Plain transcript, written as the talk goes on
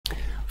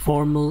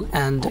Formal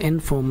and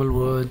informal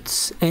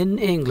words in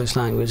English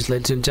language.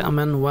 Ladies and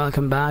gentlemen,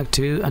 welcome back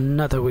to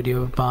another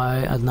video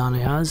by Adnan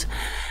Ayaz.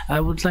 I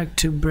would like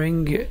to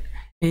bring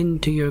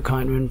into your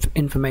kind of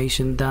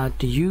information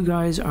that you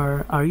guys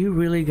are you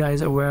really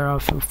guys aware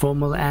of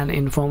formal and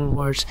informal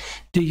words?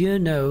 Do you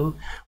know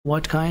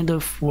what kind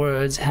of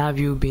words have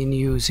you been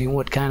using?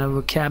 What kind of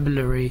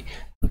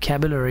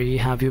vocabulary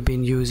have you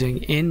been using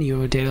in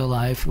your daily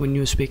life when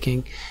you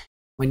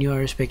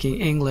are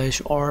speaking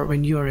English, or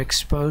when you are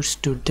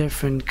exposed to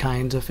different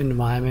kinds of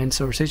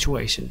environments or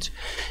situations?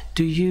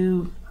 Do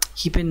you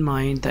keep in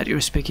mind that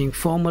you're speaking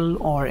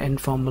formal or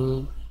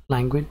informal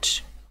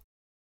language?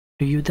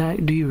 Do you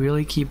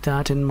really keep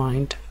that in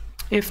mind?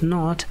 If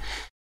not,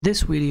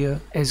 this video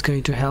is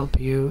going to help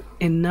you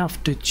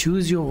enough to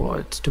choose your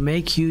words, to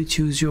make you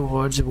choose your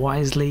words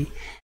wisely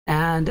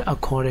and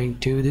according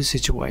to the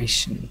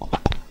situation.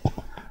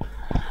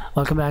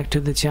 Welcome back to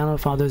the channel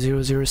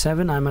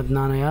Father007. I'm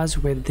Adnan Ayaz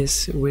with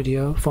this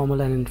video, formal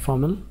and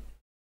informal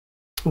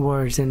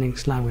words in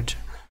English language.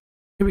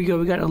 Here we go.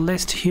 We got a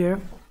list here,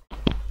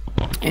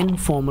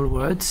 informal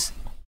words,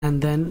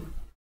 and then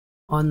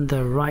on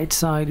the right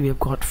side we have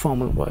got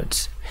formal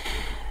words.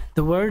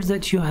 The words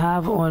that you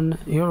have on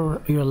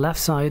your left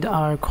side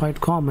are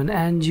quite common,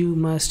 and you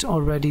must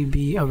already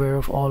be aware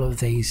of all of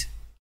these.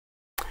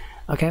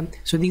 Okay,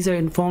 so these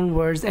are informal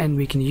words and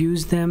we can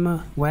use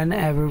them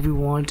whenever we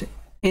want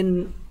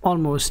in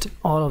almost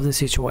all of the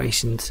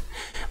situations,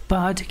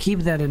 but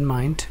keep that in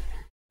mind.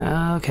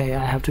 Okay,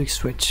 I have to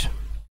switch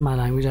my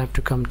language. I have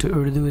to come to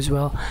Urdu as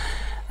well.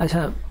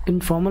 अच्छा,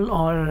 informal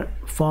और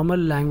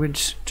formal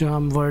language जो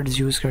हम words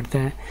use करते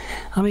हैं,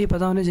 हमें ये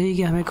पता होना चाहिए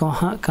कि हमें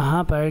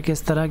कहाँ पर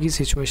किस तरह की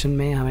situation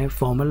में हमें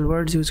formal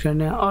words use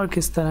करने हैं और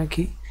किस तरह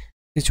की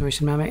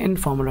सिचुएशन में हमें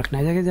इनफॉर्मल रखना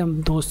है। जैसे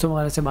हम दोस्तों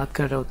वगैरह से बात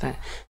कर रहे होते हैं,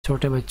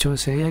 छोटे बच्चों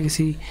से, या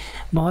किसी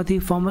बहुत ही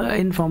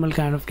इनफॉर्मल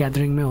काइंड ऑफ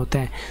गैदरिंग में होते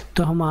हैं,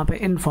 तो हम वहाँ पे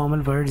इनफॉर्मल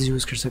वर्ड्स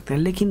यूज़ कर सकते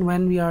हैं। लेकिन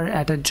when we are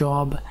at a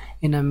job,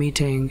 in a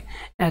meeting,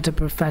 at a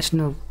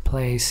professional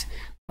place,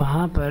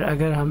 वहाँ पर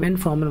अगर हम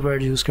इनफॉर्मल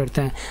वर्ड यूज़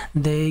करते हैं,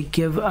 they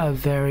give a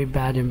very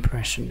bad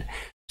impression.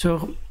 So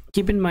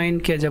keep in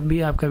mind कि जब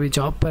भी आप कभी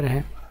जॉब पर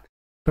हैं,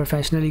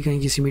 प्रोफेशनली कहीं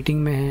किसी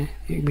मीटिंग में हैं,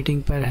 एक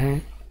मीटिंग पर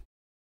हैं,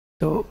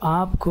 तो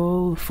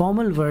आपको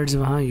फॉर्मल वर्ड्स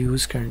वहाँ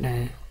यूज़ करना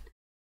है।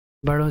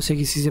 बड़ों से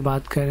किसी से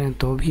बात कर रहे हैं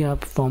तो भी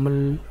आप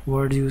फॉर्मल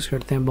वर्ड यूज़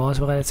करते हैं, बॉस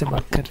वगैरह से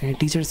बात कर रहे हैं,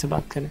 टीचर से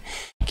बात कर रहे हैं,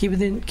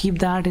 कीप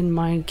दैट इन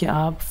माइंड कि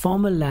आप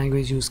फॉर्मल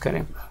लैंग्वेज यूज़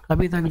करें।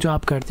 अभी तक जो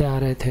आप करते आ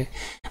रहे थे,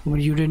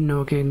 यू डिडंट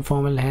नो कि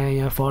इनफॉर्मल है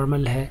या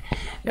फॉर्मल है,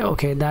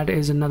 okay, that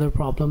is another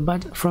problem,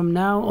 but from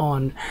now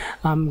on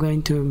I am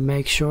going to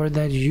make sure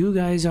that you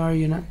guys are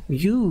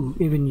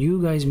you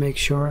guys make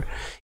sure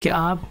कि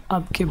आप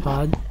अब के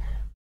बाद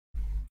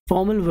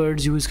फॉर्मल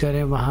वर्ड्स यूज़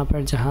करें वहाँ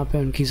पर जहाँ पे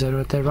उनकी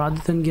ज़रूरत है,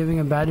 rather than giving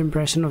a bad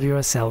impression of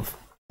yourself.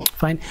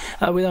 Fine.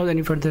 Without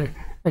any further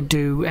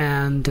ado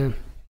and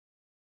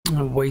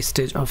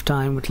wastage of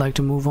time, would like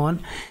to move on.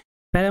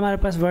 पहले हमारे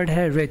पास वर्ड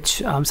है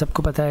रिच। हम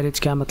सबको पता है रिच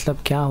क्या मतलब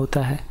क्या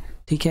होता है,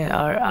 ठीक है।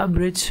 और अब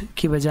रिच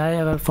की बजाय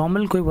अगर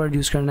फॉर्मल कोई वर्ड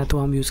यूज़ करना है तो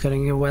हम यूज़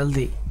करेंगे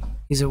wealthy.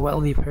 He's a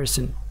wealthy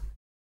person.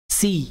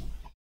 See,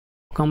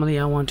 commonly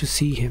I want to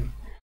see him.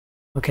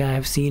 Okay, I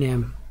have seen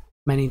him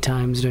many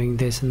times doing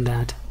this and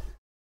that.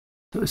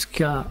 तो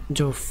इसका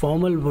जो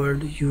फॉर्मल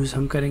वर्ड यूज़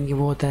हम करेंगे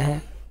वो होता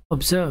है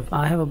observe.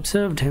 I have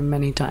observed him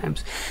many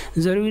times.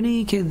 ज़रूरी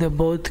नहीं कि the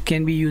both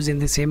can be use in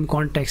the same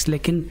context,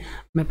 लेकिन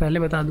मैं पहले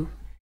बता दूं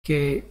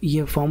कि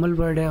ये फॉर्मल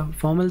वर्ड है,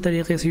 फॉर्मल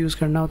तरीके से यूज़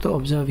करना हो तो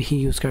ऑब्जर्व ही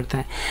यूज़ करते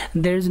हैं।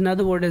 There is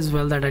another word as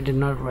well that I did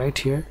not right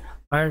here,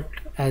 but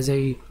as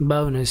a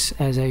bonus,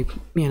 as a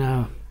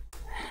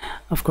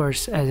of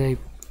course as A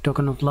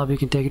token of love, you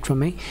can take it from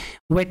me.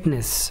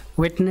 Witness.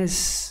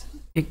 Witness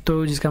एक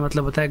तो जिसका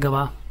मतलब होता है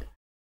गवाह,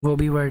 वो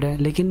भी word है,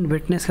 लेकिन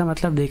विटनेस का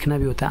मतलब देखना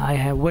भी होता है। I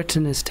have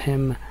witnessed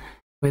him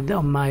with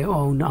my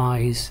own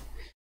eyes,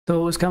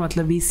 तो उसका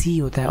मतलब भी सी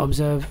होता है,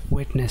 ऑब्जर्व,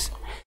 विटनेस,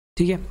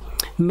 ठीक है।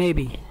 मे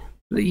बी,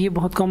 ये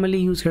बहुत कॉमनली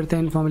यूज़ करते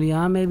हैं इनफॉर्मली।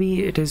 हाँ, may be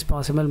it is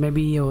possible, may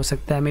be ये हो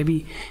सकता है, मे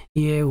बी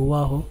ये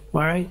हुआ हो,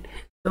 राइट।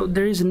 तो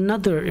there is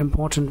another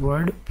important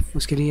word,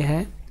 उसके लिए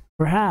है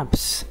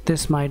perhaps,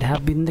 this might have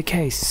been the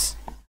case,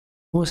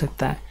 हो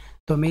सकता है।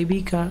 तो मे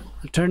बी का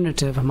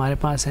अल्टरनेटिव हमारे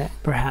पास है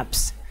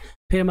परहैप्स।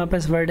 फिर हमारे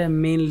पास वर्ड है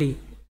मेनली।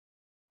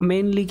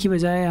 मेनली की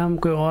बजाय हम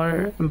कोई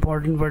और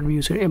इम्पॉर्टेंट वर्ड भी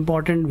यूज़ करते हैं,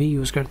 इम्पॉर्टेंट भी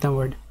यूज़ करते हैं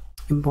वर्ड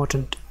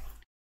इम्पॉर्टेंट।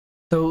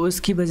 तो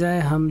उसकी बजाय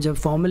हम जब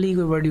फॉर्मली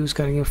कोई वर्ड यूज़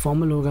करेंगे,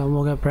 फॉर्मल होगा, वो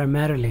होगा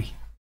primarily.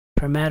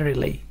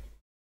 Primarily.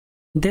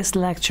 This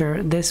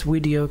lecture, this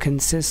video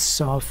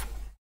consists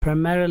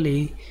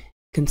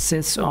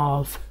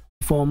of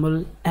formal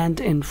and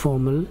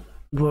informal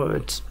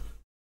words,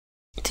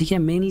 ठीक है।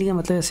 मेनली का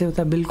मतलब ऐसे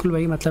होता है, बिल्कुल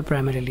वही मतलब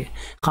प्राइमरीली,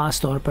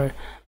 ख़ास तौर पर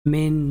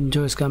मेन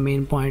जो इसका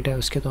मेन पॉइंट है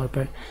उसके तौर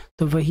पर,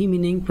 तो वही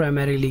मीनिंग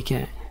प्राइमरीली क्या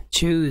है।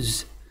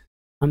 चूज़,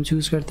 हम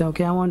चूज़ करते हैं,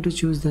 okay, I want to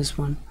choose this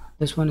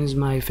one is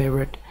my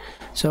favourite,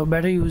 so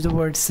better use the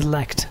word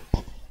select.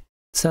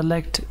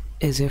 Select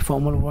is a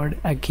formal word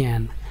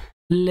again.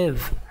 Live,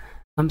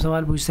 हम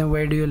सवाल पूछते हैं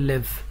वेयर डू यू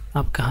लिव,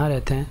 आप कहाँ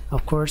रहते हैं,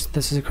 of course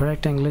this is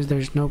correct English,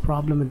 there is no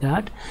problem with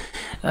that.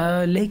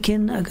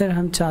 लेकिन अगर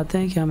हम चाहते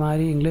हैं कि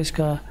हमारी इंग्लिश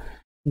का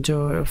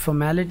जो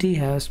फॉर्मेलिटी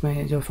है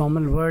उसमें जो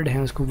फॉर्मल वर्ड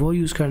है उसको वो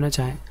यूज़ करना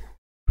चाहें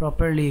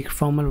प्रॉपरली, एक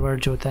फॉर्मल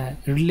वर्ड जो होता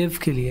है लिव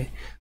के लिए,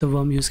 तो वो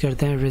हम यूज़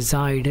करते हैं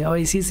reside, और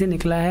इसी से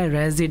निकला है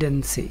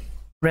रेजिडेंसी,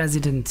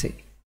 रेजिडेंसी,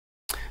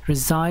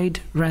 reside,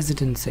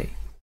 रेजिडेंसी,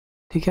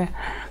 ठीक है।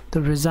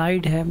 तो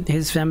reside है,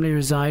 his family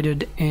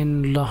resided in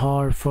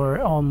Lahore for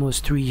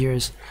almost 3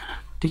 years,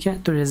 ठीक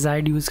है। तो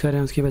reside यूज़ करें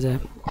उसकी बजाय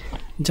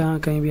जहाँ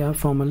कहीं भी आप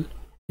फॉर्मल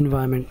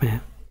इन्वायरमेंट में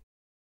हैं।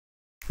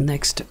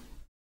 नेक्स्ट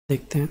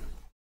देखते हैं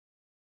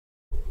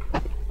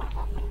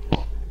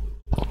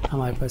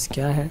हमारे पास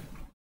क्या है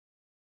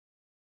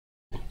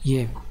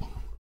ये।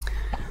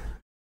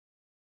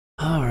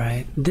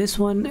 Alright, this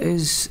one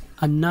is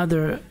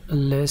another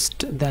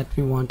list that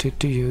we wanted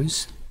to use.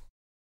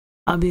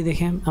 अभी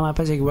देखें हमारे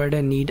पास एक वर्ड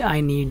है need, I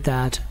need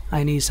that,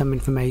 I need some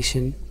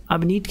information।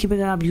 अब need की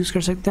बजाय आप यूज़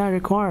कर सकते हैं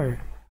require,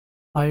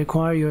 I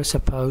require your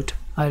support,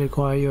 I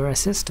require your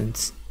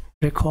assistance,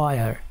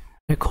 require,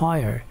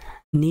 require,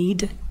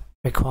 need,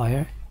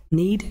 require,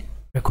 need,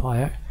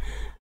 require।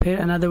 फिर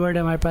another word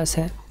हमारे पास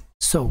है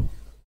so,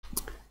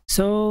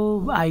 so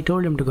I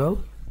told him to go,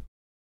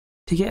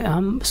 ठीक है।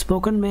 हम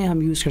स्पोकन में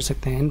हम यूज़ कर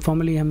सकते हैं,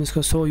 इनफॉर्मली हम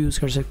इसको सो यूज़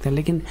कर सकते हैं,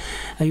 लेकिन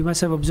यू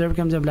मस्ट हैव ऑब्जर्व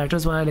कि हम जब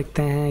लेटर्स वगैरह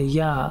लिखते हैं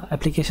या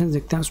एप्लीकेशन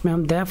लिखते हैं उसमें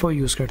हम देयरफॉर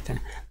यूज़ करते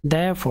हैं,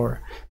 देयरफॉर।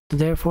 तो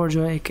देयरफॉर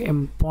जो है एक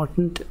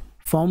इम्पॉर्टेंट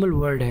फॉर्मल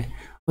वर्ड है,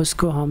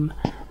 उसको हम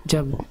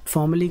जब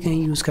फॉर्मली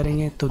कहीं यूज़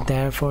करेंगे तो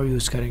देयरफॉर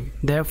यूज़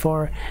करेंगे।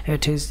 Therefore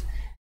it is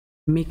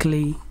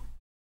meekly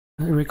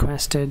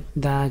requested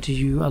that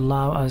you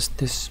allow us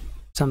this,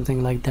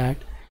 something like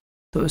that।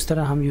 तो इस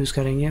तरह हम यूज़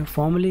करेंगे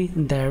फॉर्मली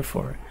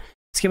देयरफॉर।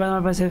 इसके बाद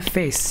हमारे पास है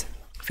फेस।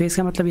 फेस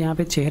का मतलब यहाँ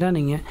पे चेहरा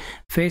नहीं है,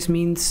 फेस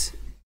मीन्स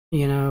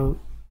यू नो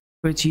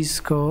कोई चीज़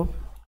को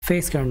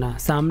फेस करना,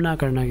 सामना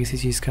करना किसी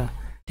चीज़ का,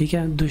 ठीक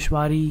है।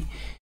 दुश्वारी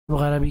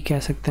वगैरह भी कह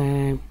सकते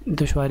हैं,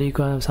 दुश्वारी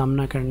का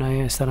सामना करना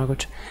है इस तरह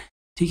कुछ,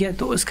 ठीक है।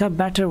 तो उसका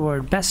better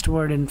word, best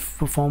word in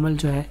formal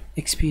जो है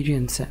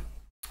एक्सपीरियंस है,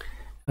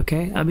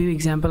 ओके। अभी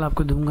एग्जांपल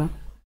आपको दूंगा,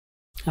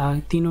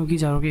 तीनों की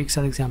चारों की एक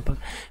साथ एग्जांपल।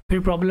 फिर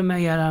प्रॉब्लम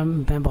है यार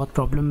मैं बहुत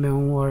प्रॉब्लम में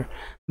हूँ और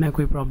मैं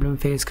कोई प्रॉब्लम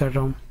फेस कर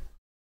रहा हूँ,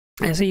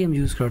 ऐसे ही हम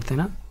यूज़ करते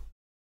हैं ना।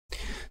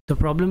 तो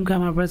प्रॉब्लम का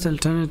हमारे पास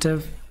अल्टरनेटिव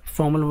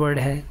फॉर्मल वर्ड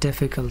है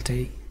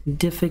डिफ़िकल्टी,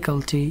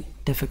 डिफ़िकल्टी,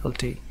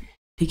 डिफ़िकल्टी,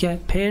 ठीक है।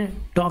 फिर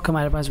टॉक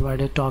हमारे पास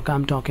वर्ड है talk, I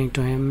am talking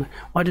to him,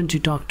 why don't you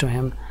talk to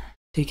him,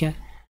 ठीक है।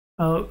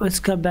 और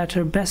इसका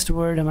बेटर बेस्ट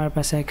वर्ड हमारे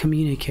पास है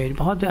कम्युनिकेट,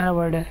 बहुत प्यारा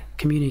वर्ड है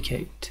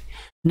communicate.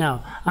 Now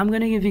I am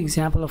gonna give you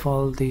example of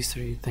all these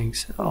three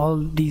things,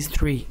 all these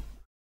three.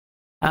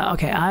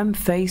 Okay, I am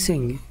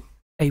facing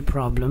a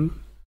problem,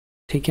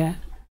 ठीक है।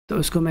 तो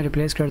उसको मैं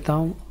रिप्लेस करता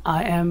हूँ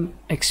I am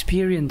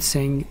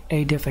experiencing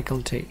A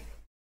difficulty.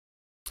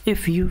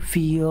 If you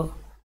feel,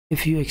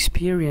 if you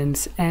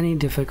experience any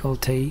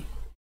difficulty,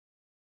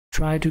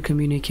 try to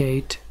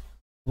communicate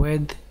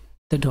with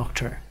the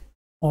doctor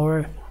or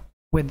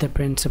with the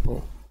principal।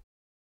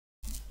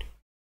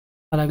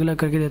 अलग अलग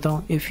करके देता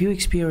हूँ। If you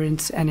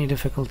experience any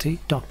difficulty,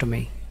 talk to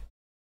me,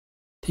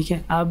 ठीक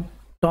है। अब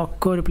talk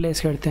को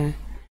replace करते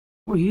हैं,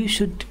 you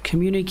should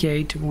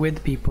communicate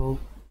with people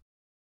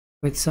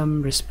with some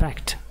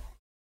respect,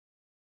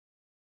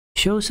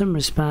 show some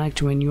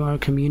respect when you are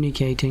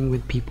communicating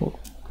with people,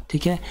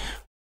 ठीक है।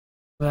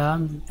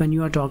 When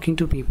you are talking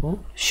to people,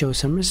 show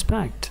some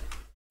respect,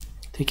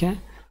 ठीक है।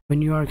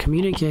 When you are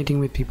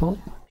communicating with people,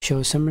 show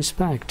some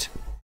respect,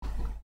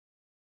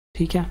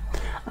 ठीक है।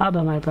 अब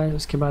हमारे पास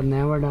उसके बाद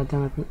नया वर्ड आता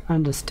है हमारे पास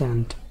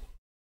अंडरस्टैंड।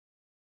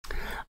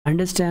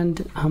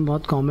 अंडरस्टैंड हम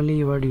बहुत कॉमनली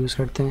ये वर्ड यूज़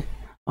करते हैं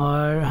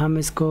और हम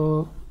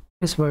इसको,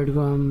 इस वर्ड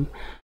को हम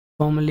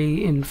फॉर्मली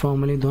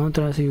इनफॉर्मली दोनों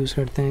तरह से यूज़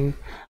करते हैं।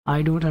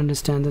 I don't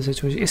understand the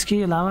situation.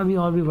 इसके अलावा भी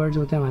और भी वर्ड्स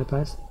होते हैं हमारे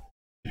पास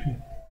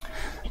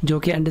जो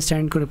कि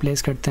अंडरस्टैंड को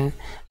रिप्लेस करते हैं,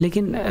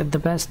 लेकिन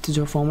द बेस्ट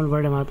जो फॉर्मल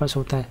वर्ड हमारे पास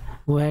होता है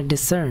वो है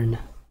डिसर्न।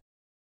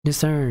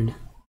 डिसर्न,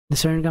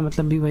 डिसर्न का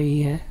मतलब भी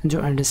वही है जो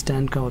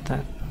अंडरस्टैंड का होता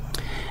है।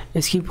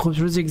 इसकी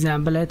खूबसूरत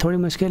एग्जांपल है, थोड़ी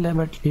मुश्किल है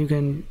but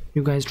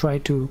you guys try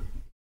to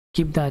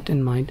keep that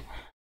in mind।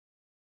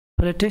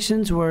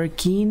 Politicians were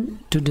keen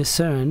to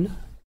discern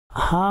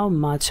how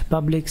much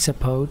public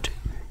support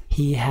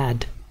he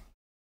had।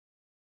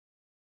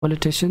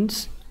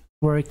 Politicians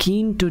were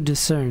keen to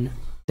discern,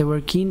 they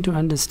were keen to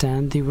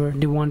understand,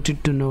 they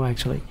wanted to know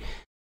actually।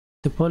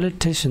 The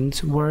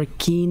politicians were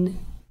keen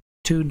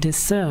to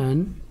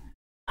discern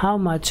how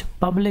much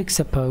public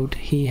support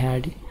he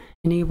had।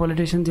 यानी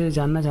politician ये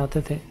जानना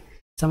चाहते थे,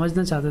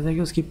 समझना चाहते थे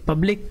कि उसकी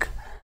पब्लिक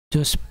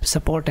जो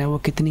सपोर्ट है वो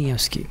कितनी है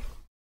उसकी।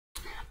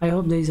 I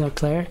hope these are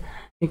clear.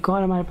 एक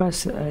और हमारे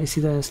पास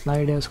इसी तरह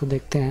स्लाइड है, उसको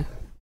देखते हैं।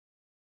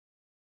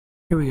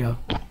 Here we go।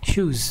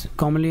 Shoes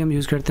commonly हम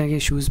यूज़ करते हैं कि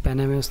शूज़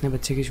पहने हुए उसने,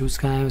 बच्चे के शूज़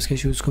कहाँ हैं, उसके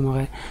शूज़ को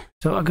मंगाए।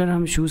 तो अगर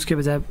हम शूज़ के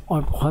बजाय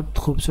और बहुत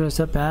खूबसूरत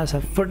सा प्यारा सा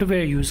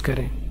फुटवेयर यूज़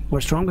करें,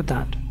 what's wrong with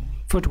that?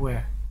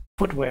 Footwear,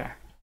 footwear,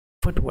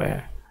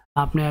 footwear,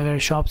 आपने अगर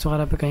शॉप्स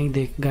वगैरह पे कहीं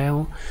देख गए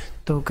हो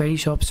तो कई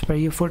शॉप्स पर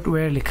ये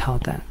फुटवेयर लिखा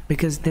होता है,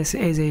 because this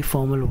is a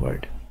formal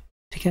word,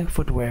 ठीक है।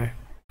 फुटवेयर,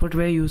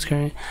 फुटवेयर यूज़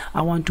करें।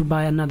 I want to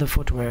by another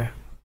footwear,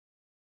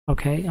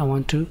 okay,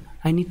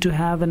 I need to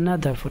have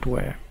another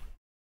footwear,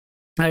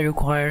 I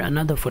require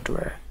another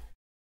footwear,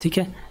 ठीक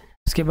है।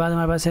 उसके बाद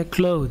हमारे पास है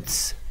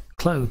clothes,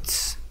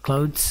 clothes,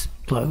 clothes,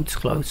 clothes,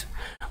 clothes.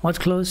 What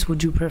clothes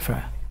would you prefer,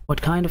 what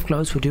kind of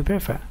clothes would you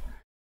prefer,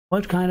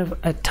 what kind of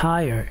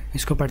attire,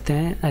 इसको पढ़ते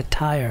हैं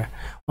attire,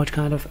 what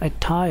kind of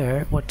attire,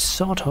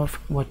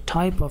 what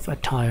type of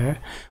attire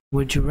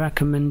would you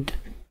recommend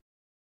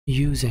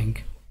using,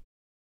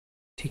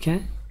 ठीक है।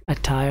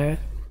 attire,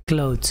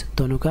 clothes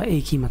दोनों का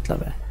एक ही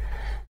मतलब है।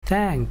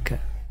 thank,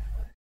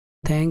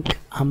 thank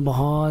हम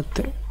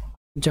बहुत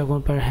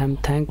जगहों पर हम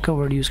thank का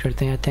वर्ड यूज़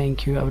करते हैं।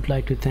 thank you, I would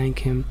like to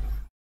thank him,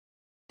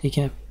 ठीक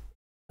है।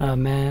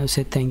 मैं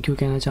उसे थैंक यू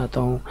कहना चाहता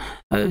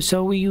हूँ,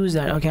 so we use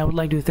that, okay, I would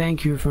like to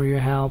thank you for your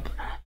help,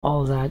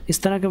 all that.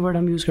 इस तरह के वर्ड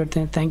हम यूज़ करते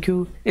हैं। Thank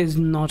you is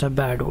not a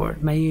bad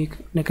word. मैं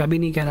ये कभी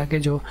नहीं कह रहा कि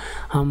जो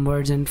हम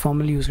वर्ड्स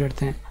इनफॉर्मल यूज़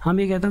करते हैं, हम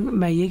ये कहता हूँ,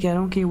 मैं ये कह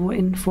रहा हूँ कि वो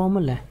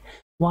इनफॉर्मल है।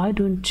 Why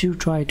don't you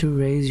try to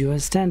raise your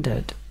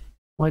standard,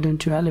 why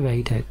don't you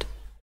elevate it,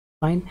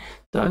 fine.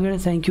 तो अगर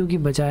थैंक यू की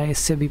बजाय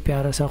इससे भी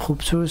प्यारा सा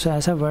खूबसूरत सा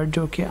ऐसा वर्ड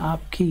जो कि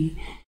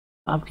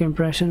आपके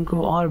इंप्रेशन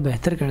को और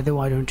बेहतर कर दे,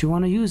 why don't you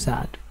want to use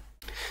that.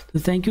 तो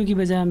थैंक यू की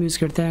बजाय हम यूज़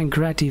करते हैं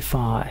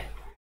ग्रेटिफाई,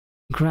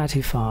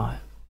 ग्रेटिफाई,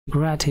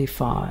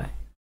 ग्रेटिफाई।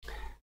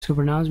 इसको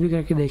प्रोनाउंस भी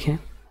करके देखें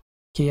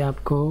कि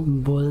आपको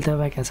बोलते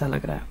हुए कैसा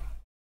लग रहा है।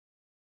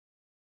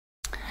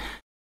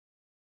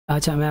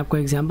 अच्छा, मैं आपको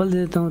एग्जांपल दे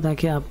देता हूँ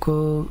ताकि आपको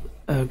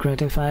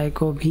ग्रेटिफाई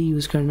को भी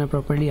यूज़ करना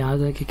प्रॉपर्ली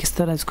याद है कि किस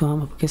तरह इसको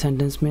हम आपके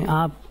सेंटेंस में,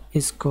 आप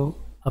इसको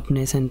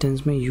अपने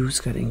सेंटेंस में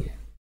यूज़ करेंगे।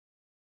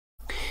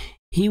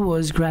 He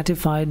was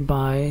gratified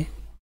by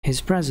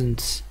his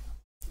presence.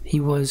 He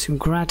was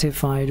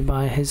gratified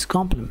by his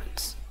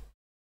compliments.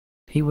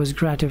 He was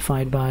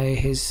gratified by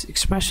his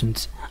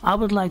expressions. I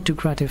would like to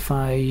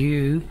gratify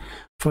you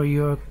for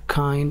your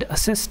kind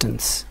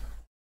assistance.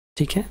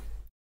 Okay?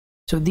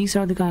 So these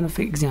are the kind of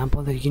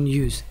example that you can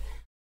use.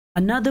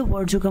 Another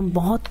word जो हम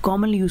बहुत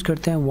commonly use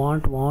करते हैं,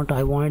 want,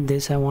 I want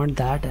this, I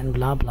want that, and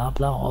blah blah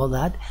blah, all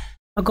that.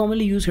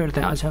 commonly use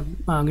करते हैं। अच्छा,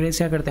 अंग्रेज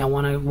क्या करते हैं,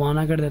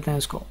 wanna कर देते हैं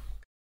उसको,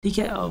 ठीक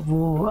है।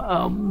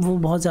 वो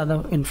बहुत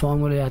ज़्यादा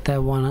इनफॉर्मल हो जाता है।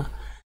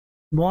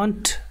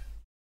 want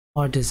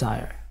और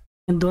desire,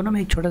 इन दोनों में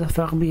एक छोटा सा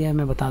फ़र्क भी है,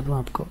 मैं बता दूं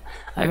आपको।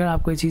 अगर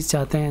आप कोई चीज़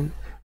चाहते हैं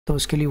तो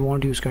उसके लिए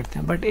want यूज़ करते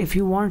हैं, but if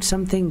you want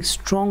something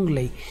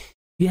strongly,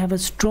 you have a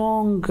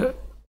strong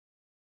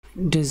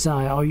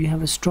desire or you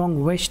have a strong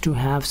wish to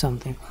have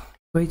something,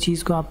 कोई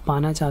चीज़ को आप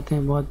पाना चाहते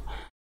हैं बहुत,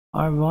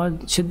 और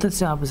बहुत शिद्दत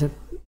से आप उसे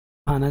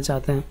पाना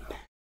चाहते हैं,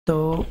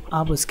 तो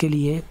आप उसके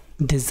लिए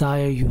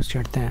desire यूज़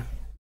करते हैं।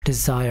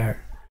 desire,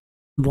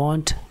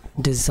 want,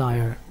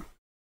 desire.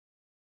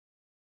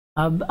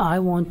 I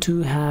want to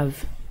have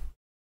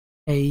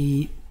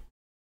a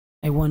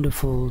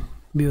wonderful,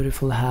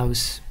 beautiful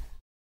house,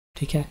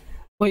 ठीक है।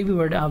 कोई भी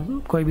वर्ड आप,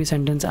 कोई भी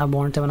सेंटेंस आप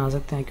want से बना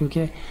सकते हैं,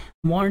 क्योंकि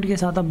want के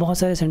साथ आप बहुत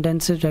सारे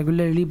सेंटेंसेस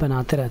रेगुलरली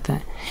बनाते रहते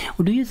हैं।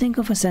 Do you think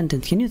of a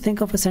sentence? Can you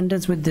think of a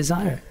sentence with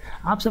desire?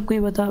 आप सबको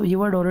ये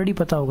वर्ड ऑलरेडी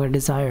पता होगा,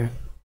 desire,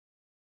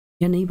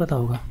 या नहीं पता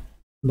होगा?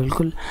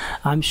 बिल्कुल,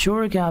 आई एम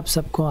श्योर कि आप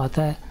सबको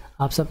आता है,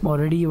 आप सब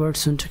ऑलरेडी ये वर्ड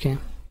सुन चुके हैं।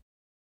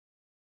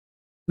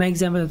 My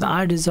example is,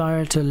 I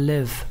desire to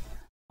live,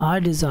 I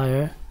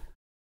desire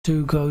to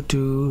go to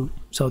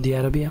Saudi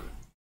Arabia,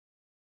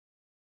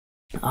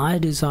 I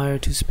desire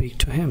to speak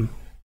to him,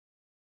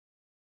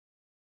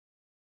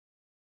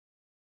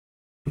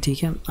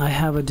 ठीक है। I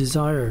have a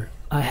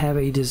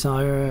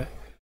desire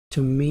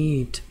to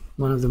meet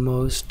one of the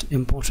most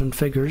important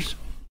figures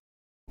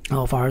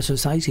of our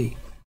society,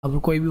 अब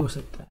कोई भी हो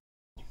सकता है,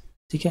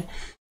 ठीक है।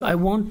 I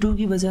want to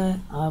की बजाय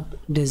आप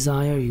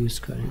desire यूज़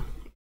करें।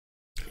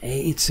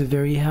 It's a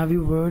very heavy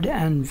word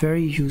and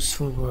very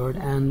useful word,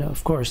 and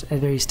of course a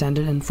very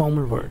standard and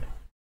formal word.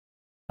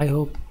 I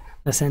hope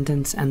the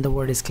sentence and the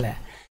word is clear.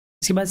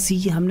 इसके बाद C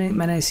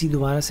मैंने C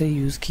दोबारा से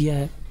use किया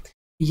है।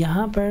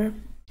 यहाँ पर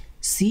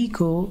C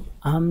को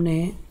हमने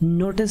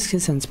नोटिस के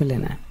सेंस में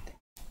लेना है।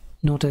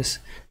 नोटिस,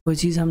 कोई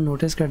चीज़ हम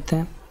नोटिस करते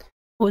हैं,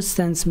 उस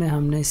सेंस में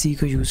हमने C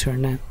को यूज़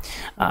करना है।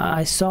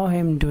 I saw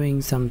him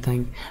doing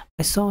something,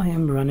 I saw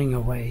him running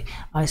away,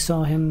 I saw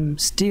him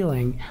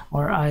stealing,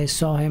 or I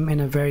saw him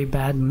in a very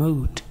bad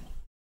mood.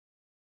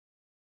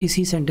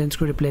 इसी सेंटेंस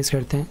को रिप्लेस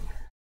करते हैं,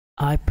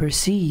 I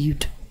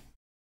perceived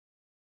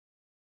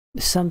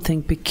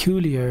something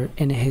peculiar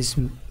in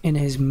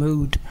his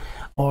mood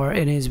or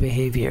in his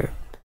behavior.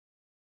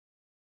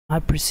 I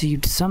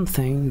perceived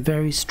something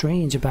very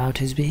strange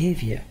about his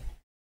behavior.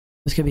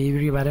 उसके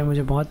behavior के बारे में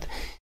मुझे बहुत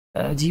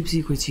अजीब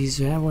सी कोई चीज़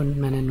जो है वो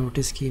मैंने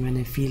नोटिस की,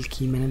 मैंने फील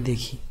की, मैंने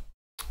देखी।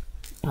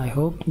 I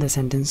hope the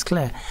sentence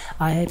clear.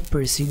 I had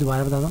perceived,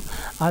 दोबारा बता दूँ,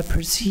 I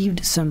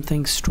perceived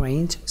something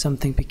strange,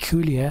 something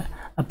peculiar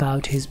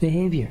about his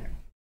behavior.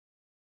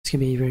 उसके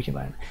behavior के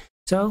बारे में।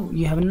 So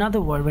you have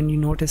another word when you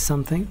notice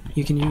something,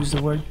 you can use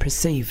the word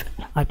perceive.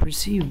 I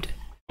perceived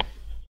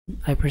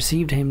I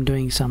perceived him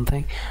doing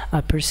something.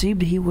 I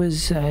perceived he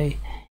was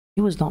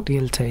not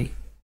guilty.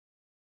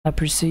 I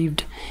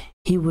perceived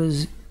he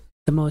was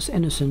the most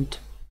innocent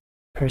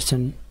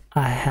person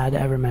I had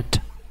ever met.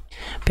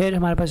 फिर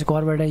हमारे पास एक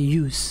और word है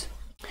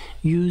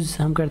use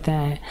हम करते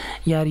हैं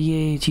यार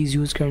ये चीज़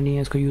यूज़ करनी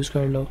है इसको यूज़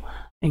कर लो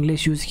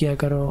इंग्लिश यूज़ किया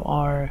करो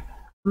और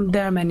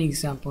there are many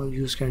example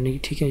use करने की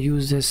ठीक है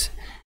use this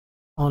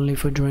only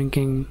for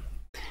drinking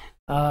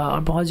और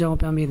बहुत जगहों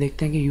पे हम ये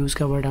देखते हैं कि यूज़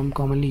का वर्ड हम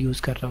कॉमनली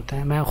यूज़ कर रहे होते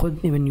हैं मैं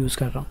ख़ुद इवन यूज़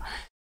कर रहा हूँ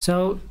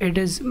सो इट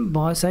इज़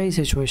बहुत सारी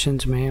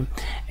सिचुएशंस में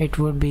it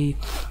would be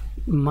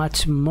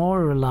much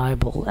more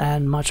reliable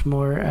and much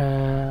more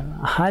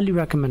highly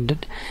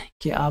recommended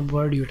कि आप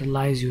word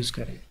utilize use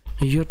करें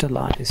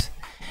utilize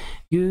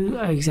you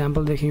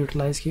example देखें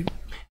utilize की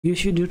you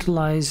should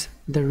utilize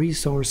the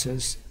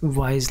resources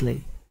wisely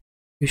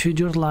you should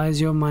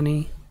utilize your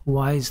money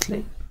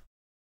wisely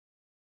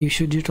you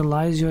should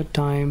utilize your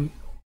time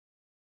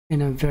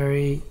in a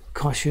very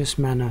cautious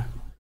manner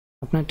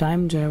अपना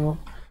time जो है वो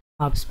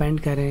आप spend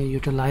करें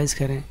utilize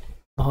करें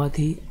बहुत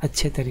ही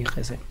अच्छे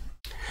तरीके से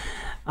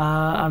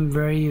I'm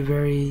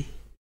very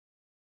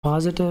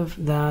positive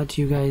that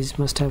you guys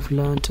must have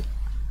learned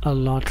a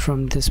lot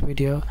from this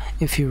video.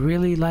 If you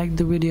really like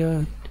the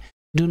video,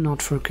 do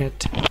not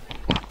forget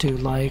to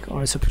like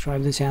or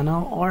subscribe the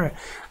channel or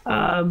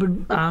but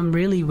I'm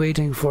really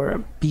waiting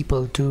for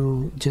people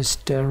to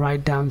just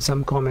write down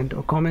some comment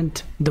or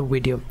comment the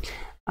video.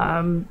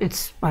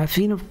 I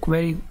feel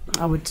very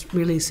I would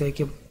really say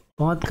कि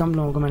बहुत कम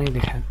लोगों को मैंने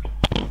देखा है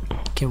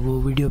कि वो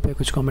video पे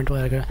कुछ कमेंट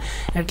वगैरह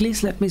करा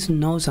at least let me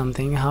know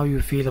something how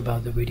you feel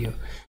about the video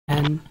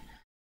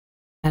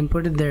and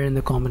put it there in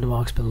the comment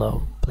box below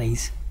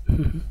please.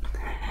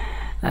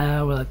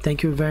 Well,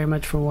 thank you very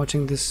much for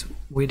watching this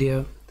video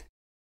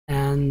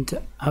and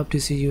hope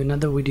to see you in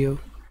another video.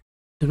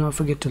 Do not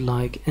forget to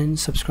like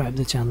and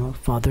subscribe the channel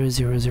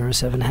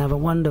Father007. Have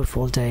a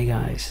wonderful day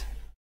guys.